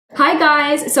Hi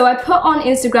guys, so I put on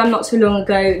Instagram not too long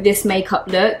ago this makeup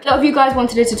look. A lot of you guys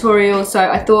wanted a tutorial, so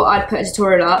I thought I'd put a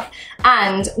tutorial up.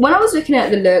 And when I was looking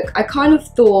at the look, I kind of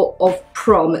thought of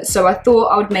prom. So I thought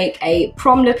I would make a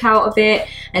prom look out of it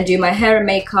and do my hair and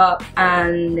makeup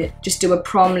and just do a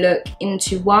prom look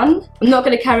into one. I'm not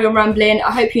going to carry on rambling.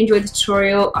 I hope you enjoyed the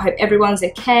tutorial. I hope everyone's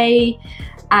okay.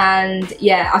 And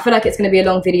yeah, I feel like it's going to be a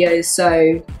long video,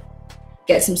 so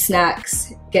get some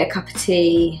snacks, get a cup of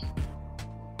tea,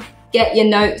 get your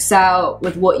notes out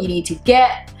with what you need to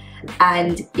get,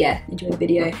 and yeah, enjoy the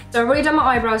video. So I've already done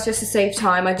my eyebrows just to save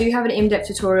time. I do have an in-depth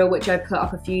tutorial which I put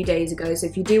up a few days ago, so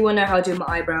if you do want to know how to do my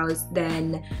eyebrows,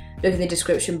 then look in the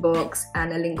description box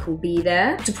and a link will be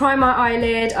there. To prime my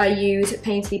eyelid, I use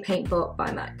Painterly Paint Pot by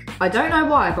MAC. I don't know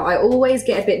why, but I always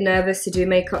get a bit nervous to do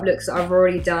makeup looks that I've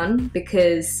already done,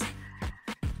 because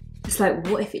it's like,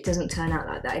 what if it doesn't turn out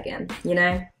like that again, you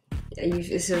know?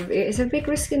 It's a big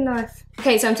risk in life.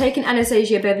 Okay, so I'm taking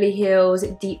Anastasia Beverly Hills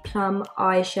Deep Plum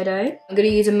eyeshadow. I'm gonna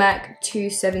use a MAC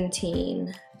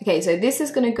 217. Okay, so this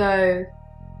is gonna go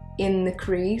in the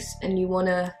crease, and you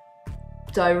wanna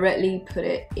directly put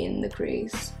it in the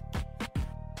crease.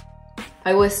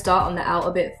 I always start on the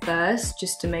outer bit first,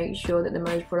 just to make sure that the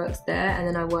most product's there, and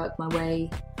then I work my way.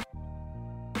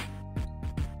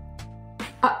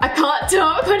 I can't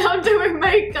talk when I'm doing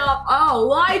makeup. Oh,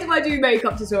 why do I do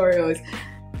makeup tutorials?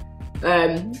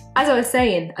 As I was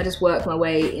saying, I just work my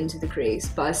way into the crease,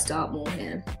 but I start more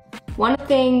here. One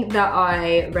thing that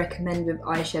I recommend with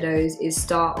eyeshadows is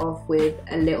start off with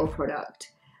a little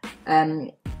product.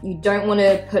 You don't want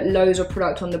to put loads of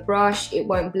product on the brush. It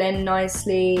won't blend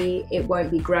nicely. It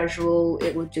won't be gradual.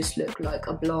 It will just look like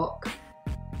a block.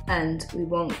 And we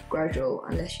want gradual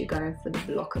unless you're going for the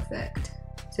block effect.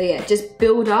 So yeah, just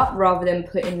build up rather than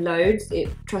put in loads.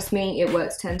 Trust me, it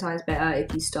works 10 times better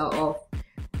if you start off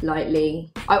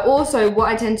lightly. What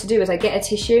I tend to do is I get a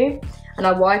tissue and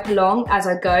I wipe along as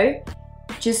I go,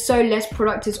 just so less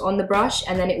product is on the brush,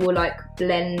 and then it will like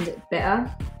blend better.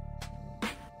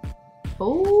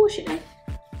 Oh shit.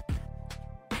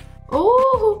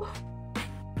 Oh!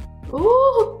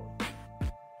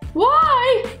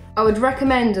 Why? I would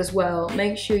recommend as well,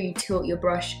 make sure you tilt your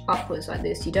brush upwards like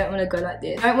this. You don't want to go like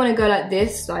this. You don't want to go like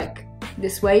this, like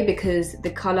this way, because the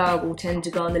colour will tend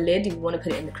to go on the lid. You want to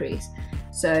put it in the crease.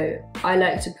 So I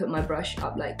like to put my brush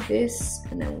up like this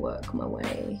and then work my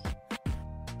way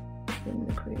in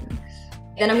the crease.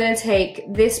 Then I'm going to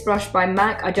take this brush by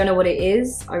MAC. I don't know what it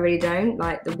is. I really don't.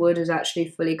 Like, the wood has actually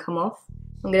fully come off.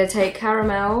 I'm going to take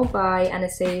Caramel by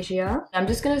Anastasia. I'm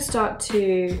just going to start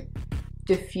to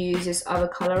diffuse this other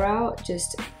colour out,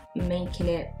 just making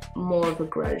it more of a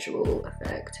gradual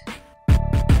effect.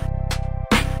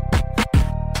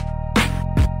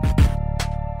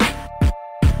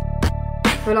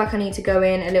 I feel like I need to go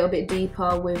in a little bit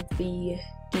deeper with the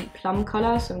deep plum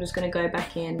colour, so I'm just going to go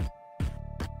back in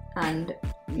and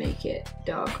make it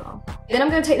darker. Then I'm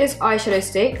going to take this eyeshadow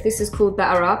stick. This is called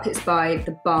Batter Up. It's by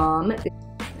the Balm.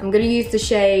 I'm going to use the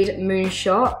shade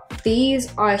Moonshot. These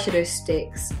eyeshadow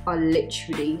sticks are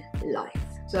literally life.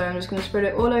 So I'm just going to spread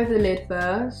it all over the lid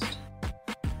first.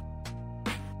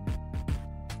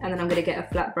 And then I'm going to get a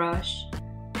flat brush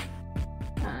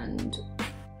and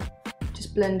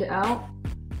just blend it out.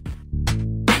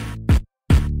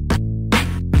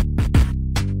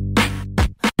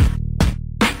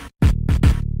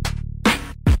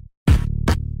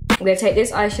 I'm going to take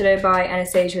this eyeshadow by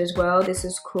Anastasia as well. This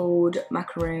is called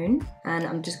Macaroon, and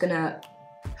I'm just going to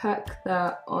pack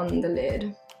that on the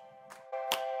lid.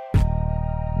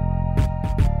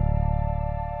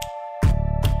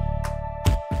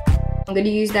 I'm going to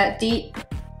use that deep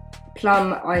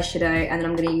plum eyeshadow, and then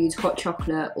I'm going to use Hot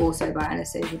Chocolate, also by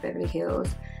Anastasia Beverly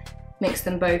Hills. Mix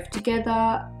them both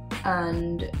together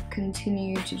and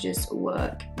continue to just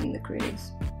work in the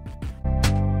crease.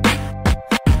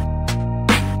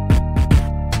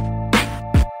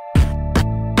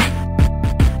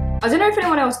 I don't know if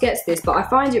anyone else gets this, but I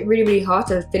find it really hard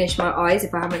to finish my eyes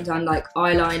if I haven't done like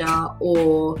eyeliner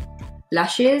or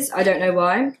lashes. I don't know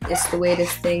why. It's the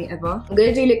weirdest thing ever. I'm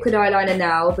going to do liquid eyeliner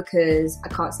now because I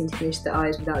can't seem to finish the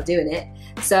eyes without doing it.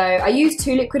 So I use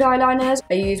 2 liquid eyeliners.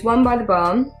 I use one by the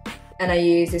Balm, and I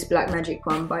use this Black Magic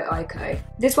one by Eyeko.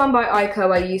 This one by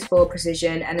Eyeko I use for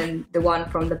precision, and then the one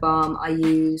from the Balm I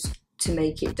use to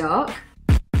make it dark.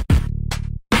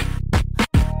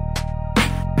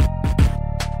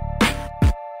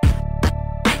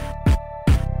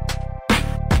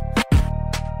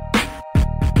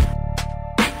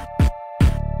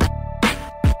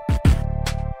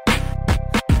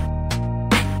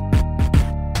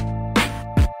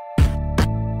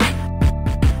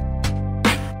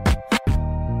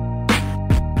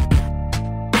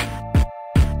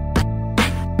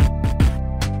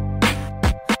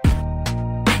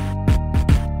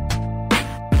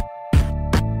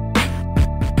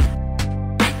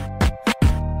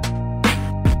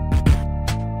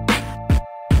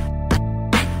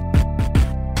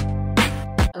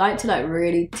 like to like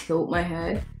really tilt my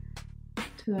head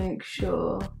to make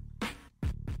sure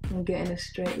I'm getting a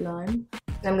straight line.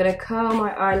 I'm gonna curl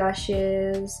my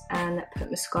eyelashes and put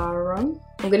mascara on.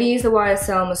 I'm gonna use the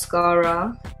YSL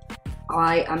mascara.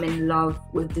 I am in love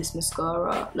with this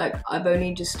mascara. Like, I've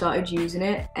only just started using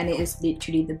it and it is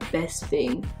literally the best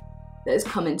thing that has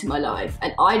come into my life.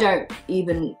 And I don't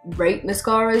even rate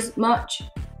mascaras much,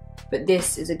 but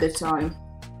this is a good time.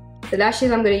 The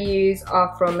lashes I'm going to use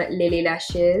are from Lilly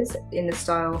lashes in the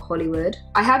style Hollywood.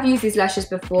 I have used these lashes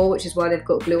before, which is why they've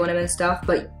got glue on them and stuff,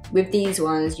 but with these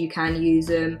ones you can use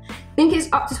them, I think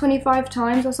it's up to 25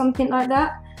 times or something like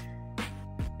that.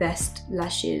 Best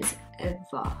lashes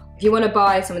ever. If you want to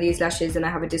buy some of these lashes, then I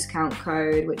have a discount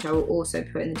code, which I will also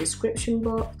put in the description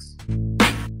box.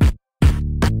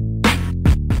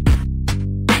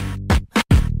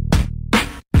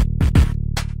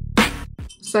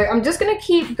 So I'm just gonna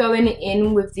keep going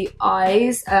in with the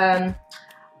eyes.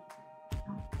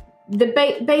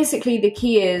 Basically the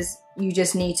key is you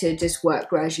just need to just work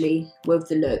gradually with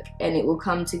the look and it will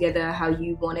come together how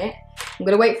you want it. I'm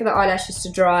gonna wait for the eyelashes to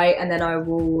dry and then I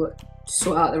will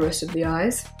sort out the rest of the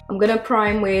eyes. I'm gonna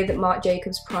prime with Marc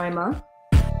Jacobs primer.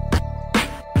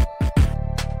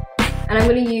 And I'm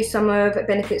going to use some of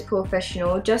Benefit's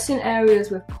Porefessional just in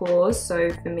areas with pores. So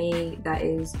for me, that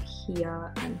is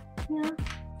here and here.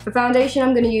 For foundation,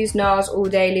 I'm going to use Nars All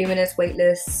Day Luminous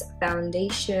Weightless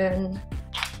Foundation.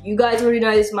 You guys already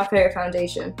know this is my favourite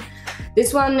foundation.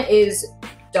 This one is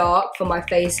dark for my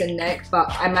face and neck, but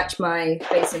I match my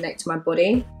face and neck to my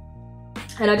body.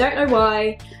 And I don't know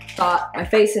why, but my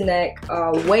face and neck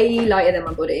are way lighter than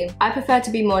my body. I prefer to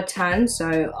be more tan,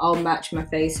 so I'll match my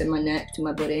face and my neck to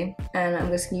my body. And I'm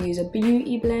just gonna use a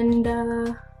beauty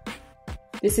blender.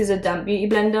 This is a damp beauty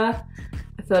blender.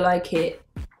 I feel like it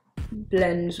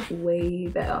blends way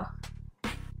better.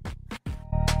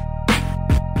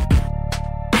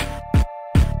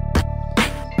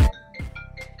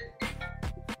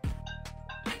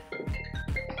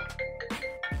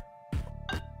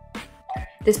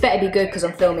 This better be good because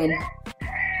I'm filming.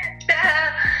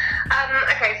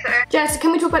 Okay, so... Jess,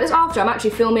 can we talk about this after? I'm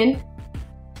actually filming.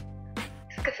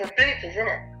 It's good for bloopers, isn't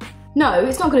it? No,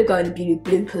 it's not going to go in the beauty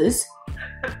bloopers.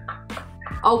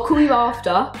 I'll call you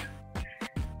after.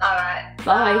 Alright.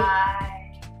 Bye.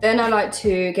 Bye. Then I like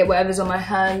to get whatever's on my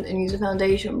hand and use a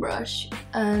foundation brush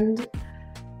and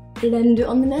blend it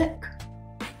on the neck.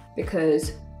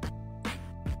 Because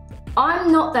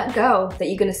I'm not that girl that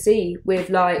you're going to see with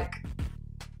like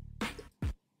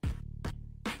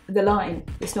the line.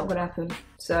 It's not gonna happen,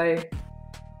 so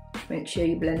make sure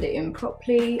you blend it in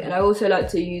properly. And I also like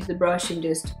to use the brush and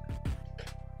just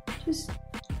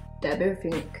dab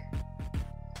everything.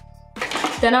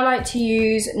 Then I like to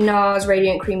use Nars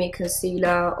Radiant Creamy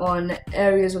Concealer on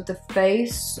areas of the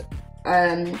face.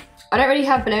 I don't really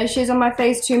have blemishes on my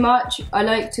face too much. I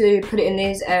like to put it in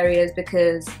these areas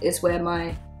because it's where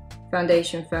my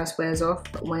foundation first wears off,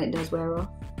 but when it does wear off.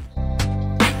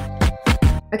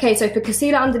 Okay, so for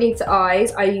concealer underneath the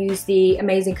eyes, I use the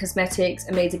Amazing Cosmetics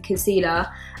Amazing Concealer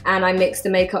and I mix the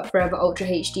Makeup Forever Ultra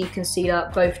HD Concealer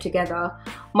both together.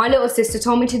 My little sister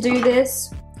told me to do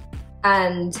this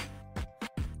and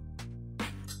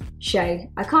Shay,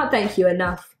 I can't thank you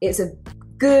enough. It's a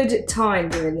good time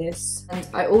doing this. And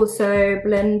I also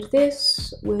blend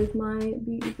this with my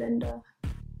beauty blender.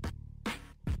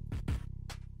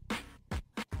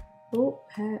 Oh,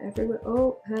 hair everywhere,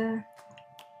 oh, hair.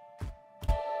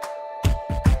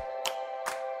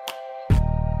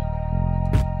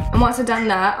 And once I've done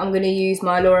that, I'm going to use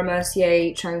my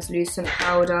Mercier translucent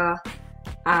powder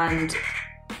and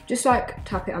just like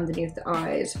tap it underneath the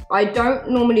eyes. I don't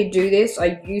normally do this,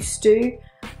 I used to,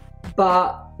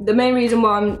 but the main reason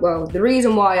why the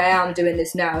reason why I am doing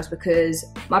this now is because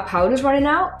my powder's running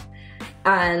out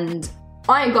and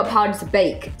I ain't got powder to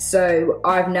bake, so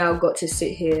I've now got to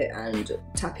sit here and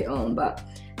tap it on, but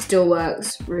it still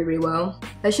works really, really well.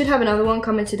 I should have another one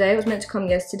coming today. It was meant to come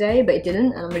yesterday, but it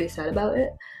didn't, and I'm really sad about it.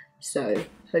 So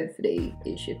hopefully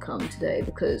it should come today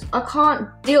because I can't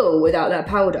deal without that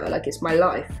powder, like it's my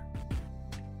life.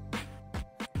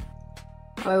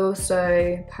 I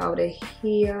also powder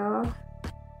here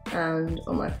and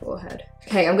on my forehead.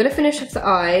 Okay, I'm gonna finish off the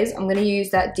eyes. I'm gonna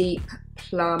use that deep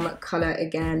plum color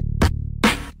again.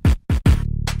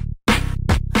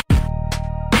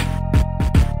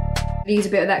 Use a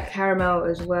bit of that caramel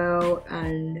as well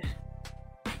and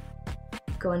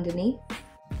go underneath.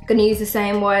 I'm gonna use the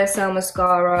same YSL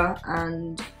mascara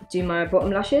and do my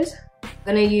bottom lashes. I'm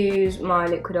gonna use my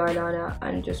liquid eyeliner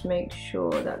and just make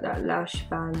sure that that lash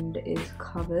band is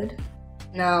covered.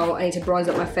 Now I need to bronze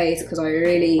up my face because I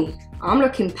really I'm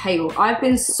looking pale. I've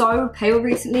been so pale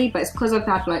recently, but it's because I've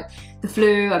had like the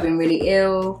flu, I've been really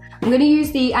ill. I'm gonna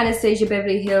use the Anastasia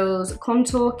Beverly Hills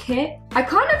contour kit. I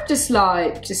kind of just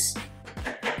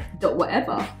dot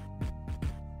whatever.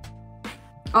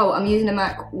 Oh, I'm using a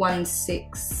MAC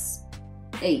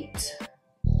 168.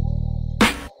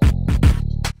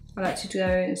 I like to go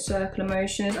in circular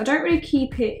motions. I don't really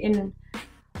keep it in,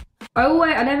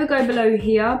 I never go below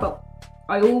here, but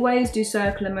I always do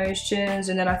circular motions,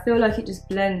 and then I feel like it just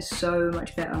blends so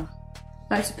much better.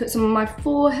 I like to put some on my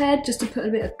forehead just to put a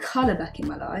bit of colour back in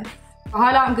my life. For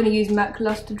highlight, I'm going to use MAC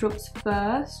Lustre drops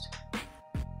first.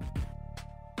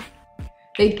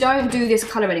 They don't do this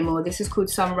colour anymore. This is called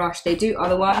Sun Rush. They do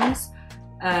other ones.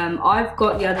 I've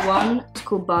got the other one. It's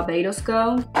called Barbados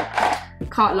Girl.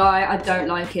 Can't lie, I don't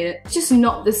like it. It's just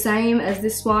not the same as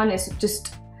this one. It's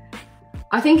just,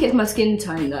 I think it's my skin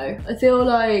tone though. I feel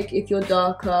like if you're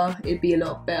darker, it'd be a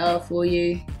lot better for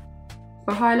you.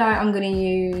 For highlight, I'm gonna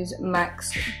use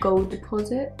MAC's Gold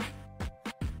Deposit.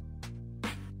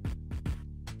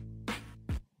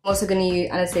 I'm also gonna use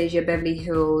Anastasia Beverly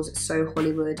Hills So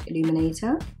Hollywood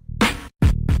Illuminator.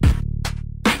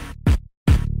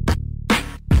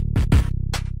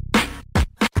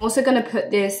 I'm also gonna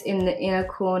put this in the inner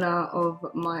corner of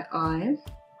my eye.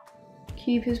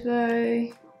 Cupid's bow.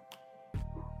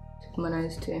 Tip of my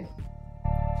nose too.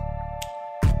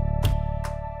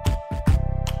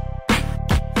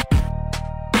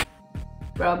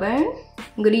 Brow bone.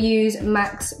 I'm gonna use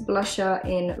MAC's blusher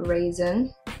in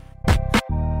Raisin.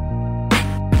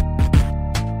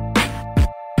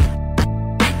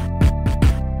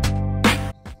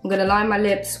 I'm gonna line my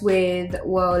lips with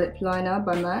Well Lip Liner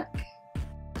by MAC.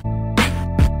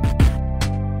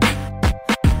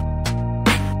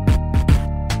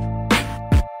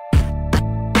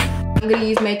 I'm going to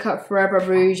use Makeup Forever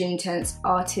Rouge Intense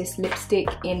Artist Lipstick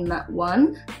in Matte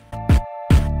 1.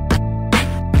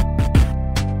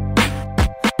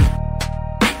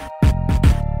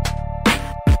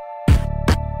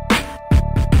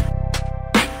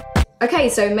 Okay,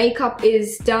 so makeup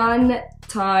is done.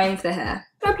 Time for the hair.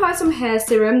 I'm going to apply some hair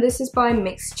serum. This is by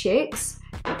Mixed Chicks.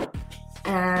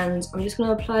 And I'm just going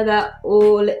to apply that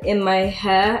all in my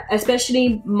hair,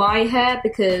 especially my hair,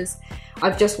 because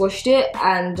I've just washed it,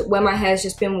 and when my hair's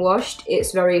just been washed,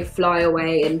 it's very fly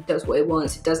away and does what it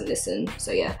wants, it doesn't listen.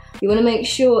 So yeah, you want to make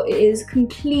sure it is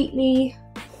completely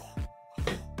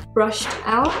brushed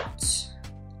out,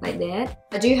 like that.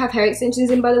 I do have hair extensions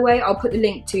in, by the way. I'll put the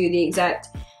link to the exact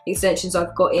extensions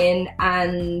I've got in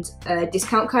and a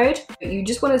discount code. You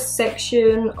just want to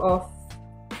section off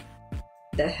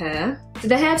the hair. So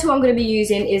the hair tool I'm going to be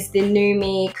using is the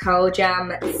NUME Curl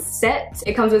Jam set.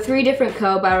 It comes with 3 different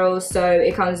curl barrels, so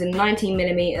it comes in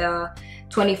 19mm,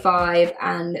 25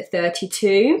 and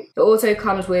 32. It also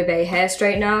comes with a hair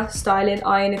straightener, styling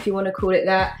iron if you want to call it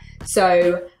that.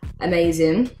 So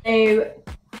amazing.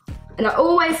 And I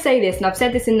always say this, and I've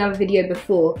said this in another video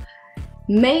before,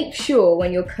 make sure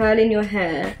when you're curling your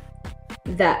hair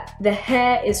that the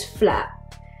hair is flat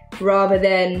rather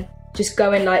than just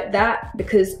going like that,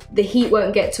 because the heat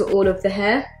won't get to all of the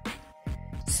hair.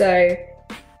 So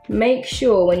make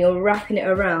sure when you're wrapping it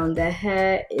around, the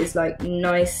hair is like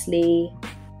nicely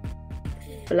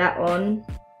flat on.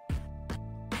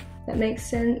 That makes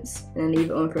sense. And leave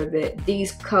it on for a bit.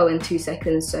 These curl in 2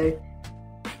 seconds, so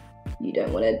you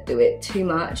don't want to do it too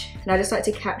much. And I just like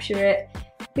to capture it,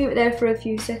 leave it there for a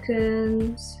few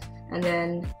seconds, and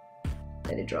then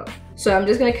let it drop. So I'm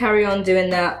just going to carry on doing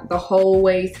that the whole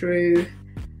way through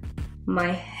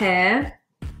my hair.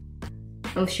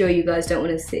 I'm sure you guys don't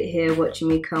want to sit here watching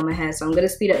me curl my hair, so I'm going to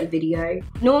speed up the video.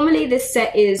 Normally this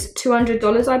set is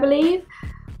 $200, I believe,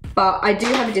 but I do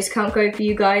have a discount code for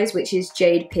you guys, which is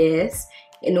JaydePierce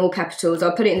in all capitals.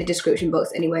 I'll put it in the description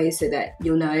box anyway so that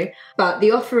you'll know. But the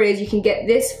offer is you can get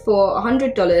this for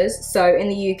 $100, so in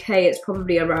the UK it's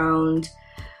probably around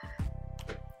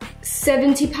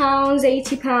 £70,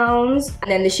 £80,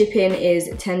 and then the shipping is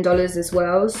 $10 as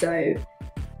well, so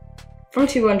from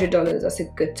 $200, that's a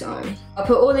good time. I'll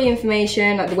put all the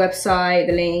information, like the website,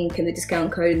 the link, and the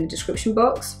discount code in the description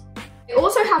box. I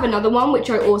also have another one, which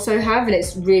I also have, and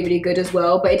it's really, really good as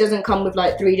well, but it doesn't come with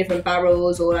like 3 different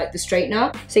barrels or like the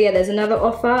straightener. So yeah, there's another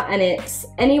offer, and it's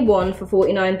any one for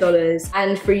 $49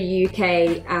 and free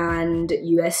UK and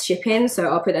US shipping, so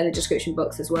I'll put that in the description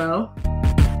box as well.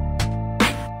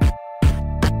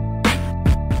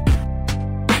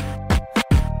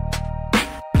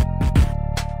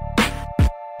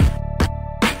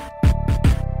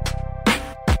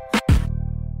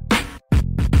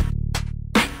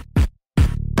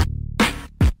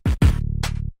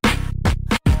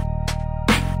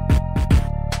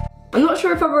 I'm not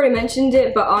sure if I've already mentioned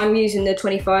it, but I'm using the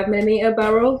 25mm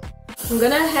barrel. I'm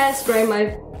gonna hairspray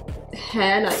my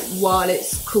hair like while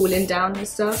it's cooling down and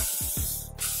stuff.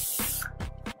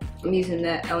 I'm using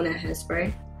the Elna hairspray.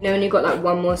 You know when you've got like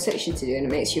one more section to do and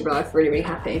it makes your life really, really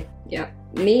happy? Yeah,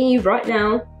 me right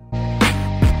now.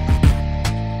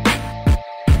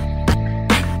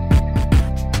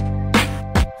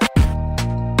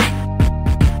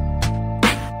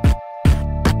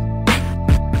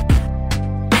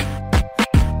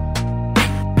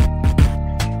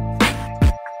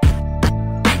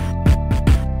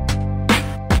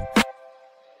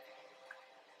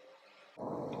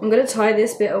 I'm gonna tie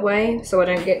this bit away so I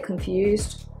don't get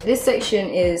confused. This section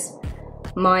is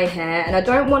my hair, and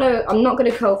I'm not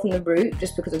gonna curl from the root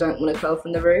just because I don't want to curl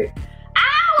from the root.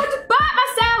 Ow! I just burnt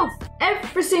myself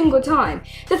every single time.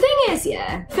 The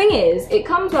thing is, it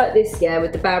comes like this, yeah,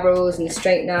 with the barrels and the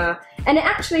straightener, and it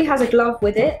actually has a glove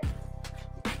with it.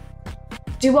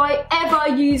 Do I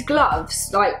ever use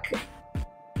gloves? Like,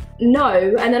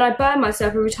 no, and then I burn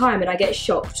myself every time and I get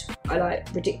shocked. I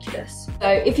like ridiculous. So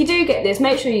if you do get this,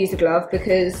 make sure you use the glove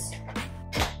because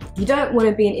you don't want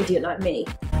to be an idiot like me.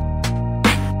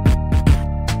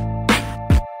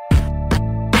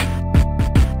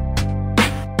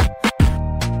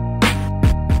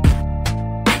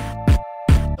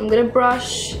 I'm gonna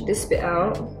brush this bit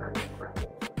out.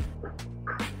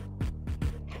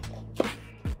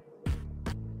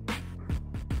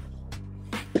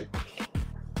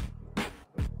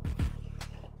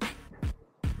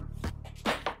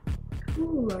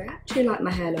 Ooh, I actually like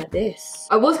my hair like this.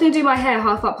 I was gonna do my hair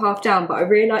half up, half down, but I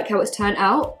really like how it's turned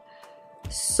out.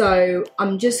 So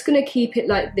I'm just gonna keep it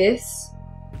like this.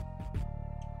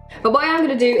 But what I am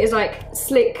gonna do is like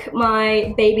slick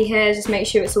my baby hair, just make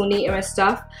sure it's all neater and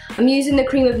stuff. I'm using the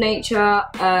Cream of Nature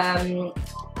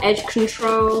edge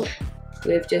control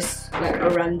with just like a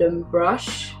random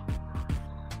brush.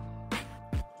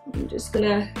 I'm just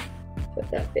gonna put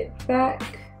that bit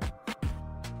back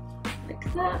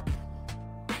like that.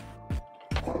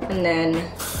 And then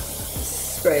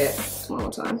spray it one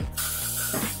more time.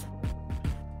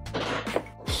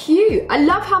 Cute. I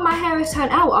love how my hair has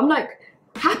turned out. I'm like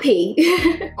happy.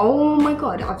 Oh my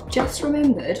god, I've just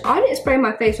remembered. I didn't spray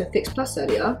my face with Fix Plus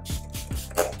earlier.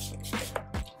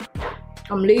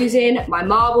 I'm losing my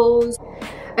marbles.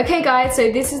 Okay guys,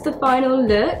 so this is the final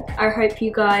look. I hope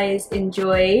you guys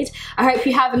enjoyed. I hope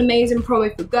you have an amazing prom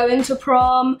if you're going to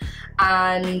prom.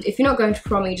 And if you're not going to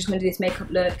prom and you just want to do this makeup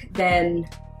look, then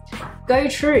go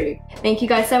true. Thank you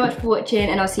guys so much for watching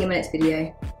and I'll see you in my next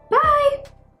video. Bye!